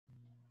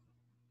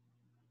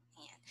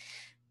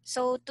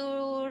So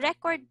to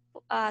record,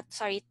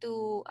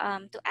 to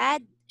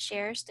add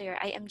shares to your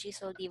IMG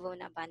Soldivo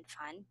na bond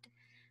fund,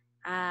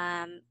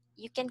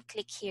 you can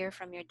click here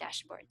from your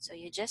dashboard. So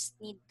you just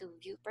need to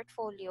view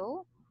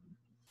portfolio,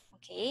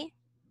 okay,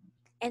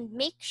 and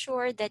make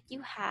sure that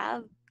you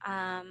have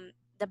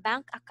the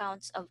bank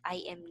accounts of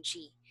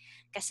IMG.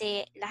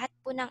 Kasi lahat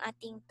po ng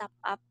ating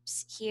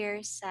top-ups here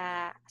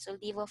sa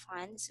Soldivo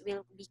Funds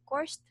will be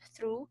coursed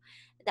through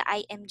the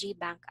IMG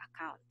bank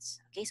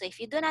accounts. Okay, so if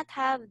you do not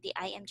have the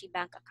IMG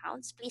bank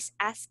accounts, please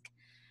ask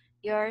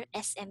your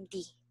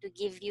SMD to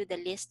give you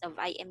the list of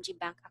IMG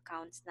bank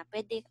accounts na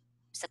pwede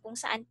kung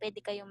saan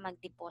pwede kayong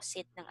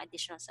mag-deposit ng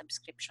additional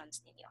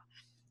subscriptions ninyo.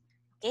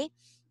 Okay?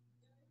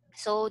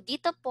 So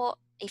dito po,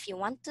 if you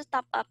want to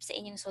top up sa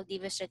inyong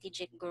Soldivo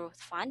Strategic Growth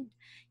Fund,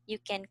 you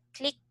can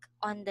click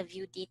on the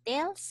view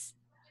details.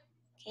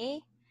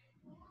 Okay?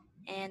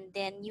 And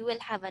then you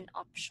will have an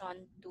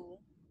option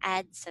to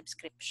add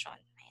subscription.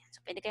 Ayan. So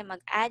pwede kayo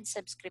mag-add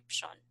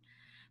subscription.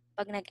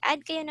 Pag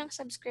nag-add kayo ng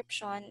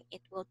subscription,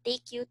 it will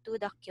take you to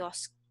the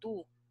kiosk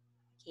 2.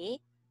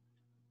 Okay?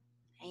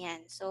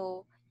 Ayan.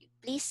 So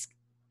please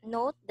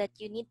note that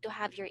you need to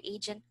have your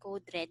agent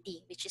code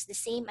ready, which is the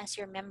same as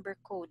your member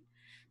code.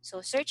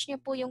 So search nyo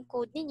po yung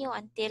code ninyo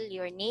until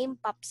your name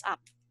pops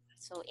up.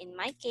 So in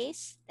my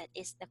case, that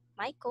is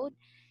my code.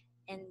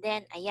 And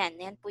then,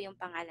 ayan, yan po yung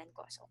pangalan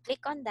ko. So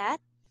click on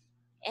that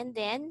and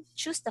then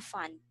choose the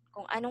fund.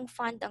 Kung anong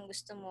fund ang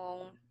gusto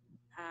mong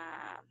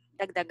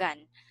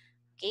dagdagan.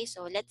 Okay,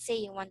 so let's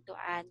say you want to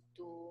add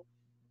to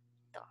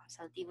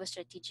Soldivo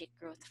Strategic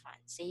Growth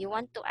Fund. Say you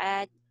want to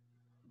add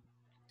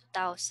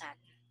 2,000.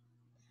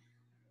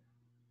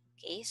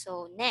 Okay,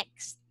 so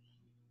next.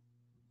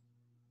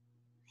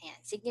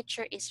 Ayan,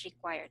 signature is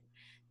required.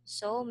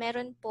 So,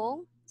 meron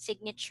pong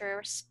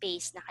signature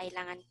space na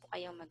kailangan po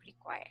kayong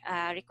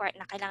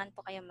na kailangan po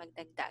kayong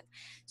magdagdag.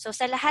 So,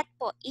 sa lahat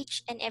po,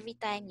 each and every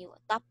time you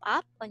top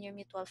up on your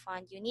mutual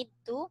fund, you need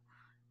to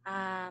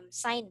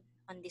sign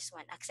on this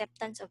one,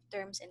 acceptance of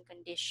terms and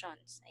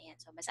conditions. Ayan,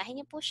 so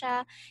basahin niyo po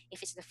siya if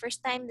it's the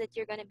first time that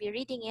you're gonna be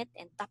reading it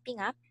and topping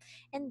up,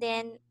 and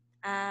then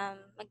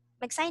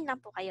mag-sign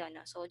lang po kayo,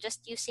 no? So,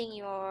 just using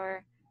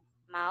your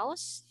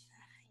mouse.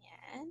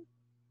 Ayan.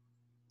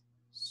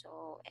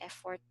 So,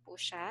 effort po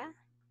siya.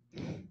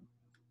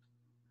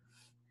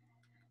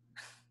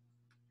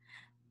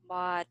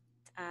 But,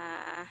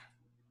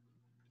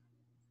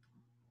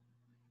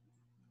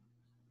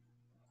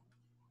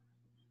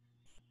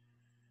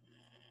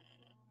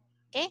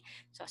 okay.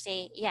 So,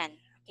 say, yan.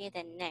 Okay,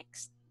 then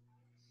next.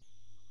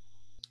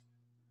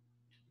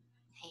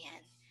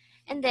 Ayan.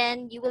 And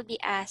then, you will be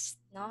asked,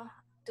 no,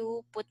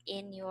 to put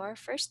in your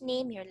first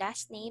name, your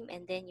last name,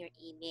 and then your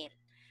email.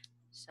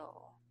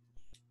 So,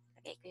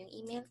 lagay ko yung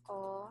email ko.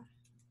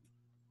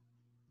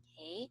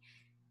 Okay.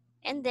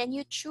 And then,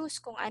 you choose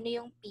kung ano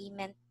yung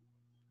payment,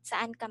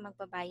 saan ka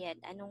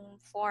magbabayad, anong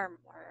form,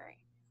 or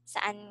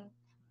saan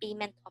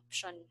payment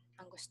option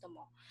ang gusto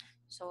mo.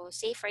 So,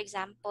 say for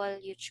example,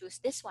 you choose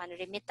this one,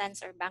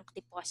 remittance or bank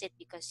deposit,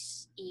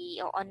 because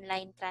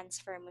i-online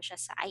transfer mo siya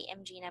sa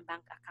IMG na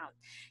bank account.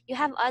 You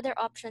have other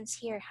options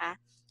here, ha?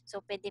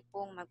 So, pwede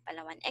pong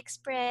magpalawan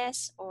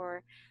express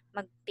or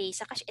mag-pay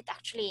sa cashier.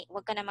 Actually,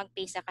 wag ka na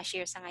mag-pay sa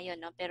cashier sa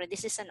ngayon, no? Pero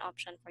this is an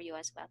option for you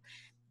as well.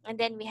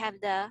 And then we have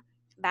the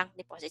bank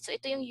deposit. So,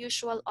 ito yung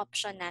usual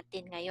option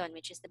natin ngayon,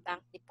 which is the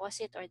bank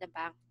deposit or the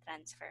bank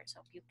transfer.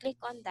 So, if you click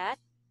on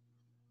that,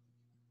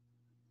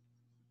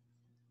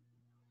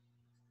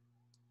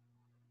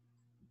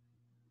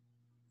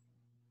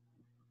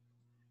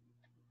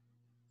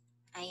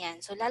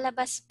 ayan. So,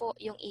 lalabas po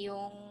yung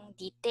iyong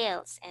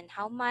details and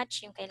how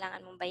much yung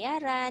kailangan mong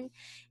bayaran.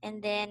 And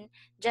then,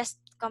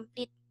 just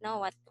complete, no,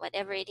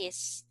 whatever it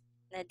is,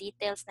 na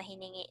details na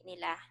hiningi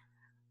nila.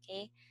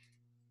 Okay?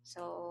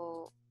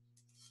 So,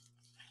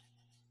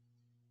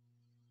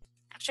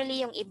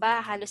 actually, yung iba,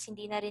 halos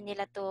hindi na rin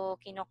nila to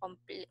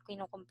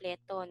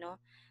kinukompleto,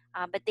 no?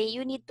 But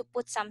you need to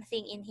put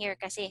something in here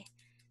kasi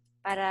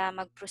para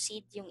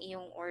mag-proceed yung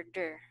iyong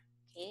order.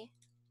 Okay?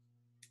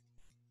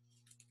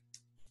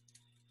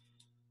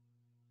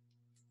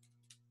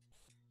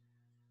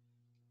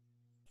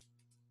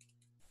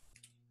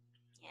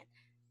 Ayan.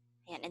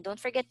 Ayan. And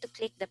don't forget to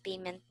click the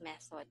payment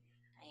method.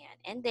 Ayan.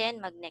 And then,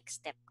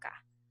 mag-next step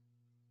ka.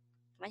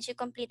 Once you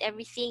complete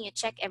everything, you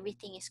check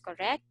everything is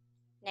correct.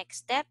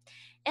 Next step.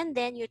 And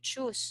then, you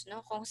choose, no,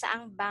 kung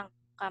saang bank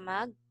ka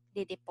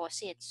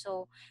mag-deposit.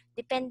 So,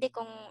 depende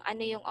kung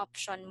ano yung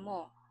option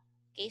mo.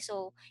 Okay,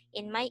 so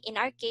in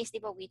our case, di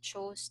ba, we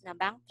chose na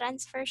bank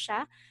transfer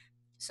siya.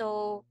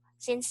 So,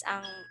 since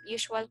ang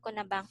usual ko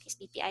na bank is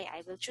BPI,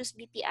 I will choose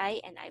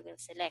BPI and I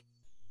will select.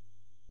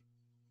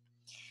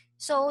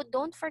 So,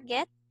 don't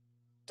forget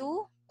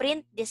to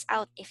print this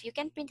out. If you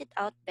can print it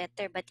out,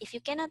 better. But if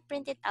you cannot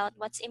print it out,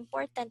 what's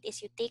important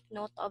is you take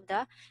note of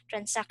the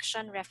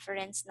transaction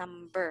reference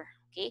number.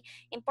 Okay?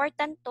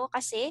 Important to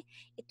kasi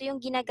ito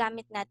yung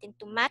ginagamit natin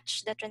to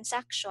match the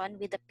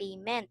transaction with the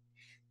payment.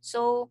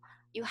 So,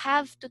 you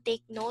have to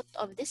take note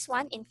of this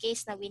one in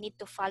case na we need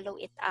to follow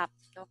it up.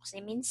 No?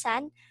 Kasi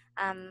minsan,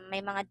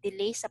 may mga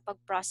delay sa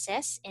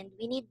pag-process and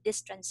we need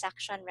this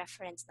transaction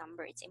reference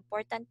number. It's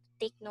important to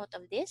take note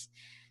of this.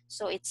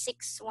 So it's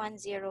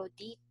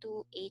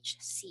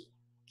 610D2HC.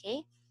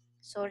 Okay?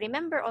 So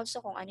remember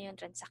also kung ano yung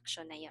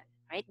transaction na yun.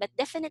 Right? But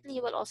definitely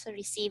you will also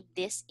receive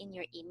this in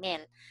your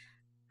email.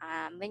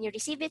 When you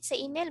receive it sa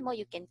email mo,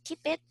 you can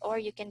keep it or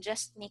you can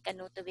just make a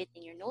note of it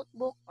in your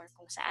notebook or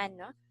kung saan,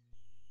 no?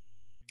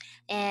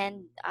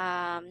 And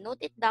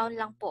note it down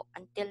lang po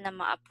until na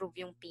ma-approve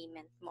yung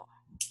payment mo.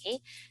 Okay?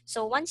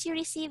 So once you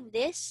receive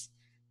this,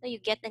 you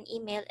get an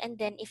email, and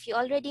then if you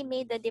already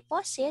made the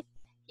deposit,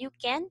 you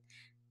can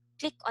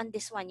click on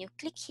this one. You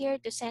click here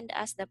to send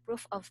us the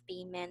proof of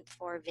payment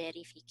for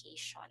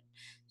verification.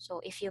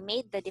 So if you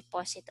made the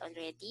deposit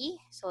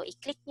already, so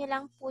i-click nyo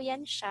lang po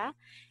yan siya,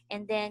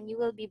 and then you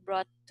will be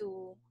brought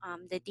to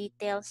the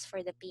details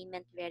for the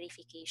payment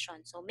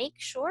verification. So make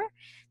sure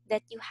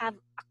that you have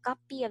a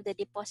copy of the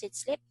deposit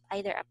slip,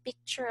 either a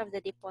picture of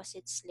the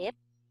deposit slip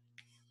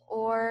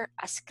or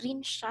a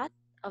screenshot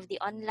of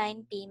the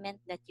online payment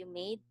that you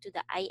made to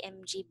the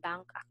IMG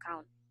bank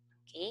account.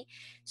 Okay,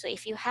 so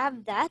if you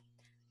have that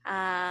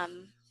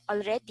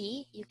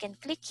already, you can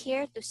click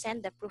here to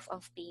send the proof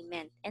of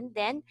payment, and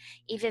then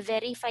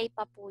i-verify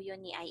pa po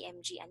yun ni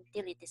IMG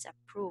until it is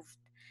approved.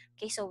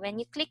 Okay, so when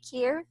you click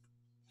here,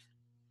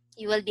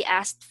 you will be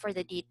asked for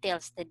the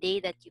details, the day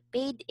that you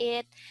paid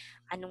it,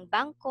 anong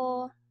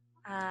bangko,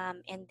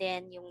 and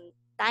then yung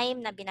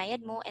time na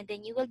binayad mo, and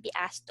then you will be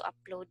asked to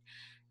upload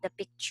the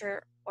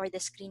picture or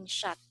the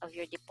screenshot of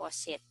your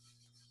deposit.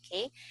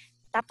 Okay?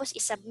 Tapos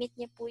isubmit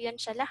niyo po yun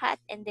siya lahat,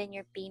 and then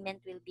your payment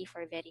will be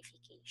for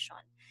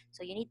verification.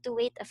 So you need to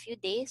wait a few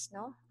days,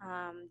 no?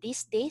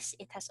 These days,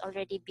 it has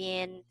already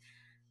been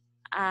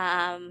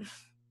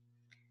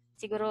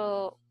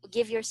siguro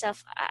give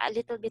yourself a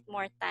little bit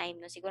more time,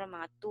 no? Siguro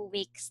mga 2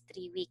 weeks,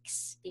 3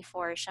 weeks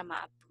before siya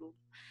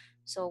ma-approve.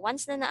 So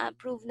once na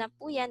na-approve na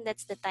po yan,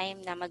 that's the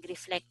time na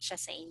mag-reflect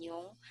siya sa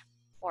inyong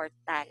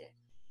portal.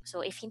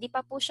 So if hindi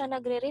pa po siya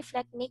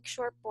nagre-reflect, make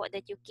sure po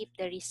that you keep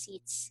the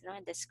receipts, no,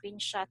 the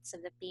screenshots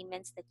of the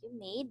payments that you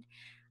made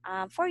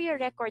for your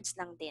records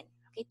lang din.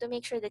 Okay, to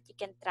make sure that you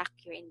can track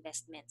your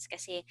investments.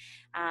 Kasi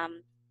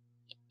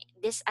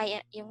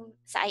yung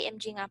sa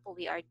IMG nga po,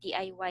 we are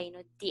DIY,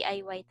 no?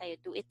 DIY tayo,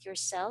 do it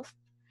yourself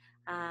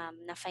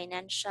na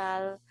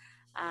financial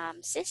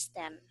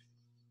system.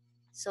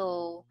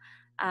 So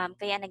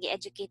kaya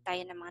nag-educate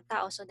tayo ng mga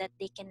tao so that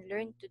they can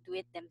learn to do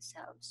it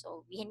themselves.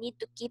 So we need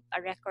to keep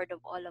a record of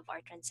all of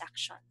our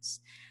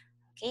transactions.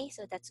 Okay,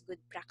 so that's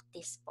good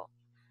practice po.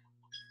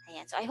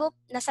 Ayan. So I hope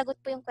nasagot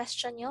po yung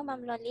question nyo,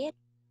 Ma'am Lolit.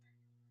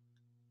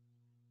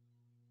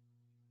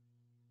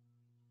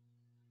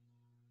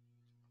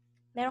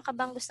 Meron ka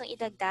bang gustong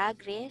idagdag,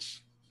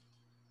 Rish?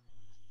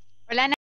 Wala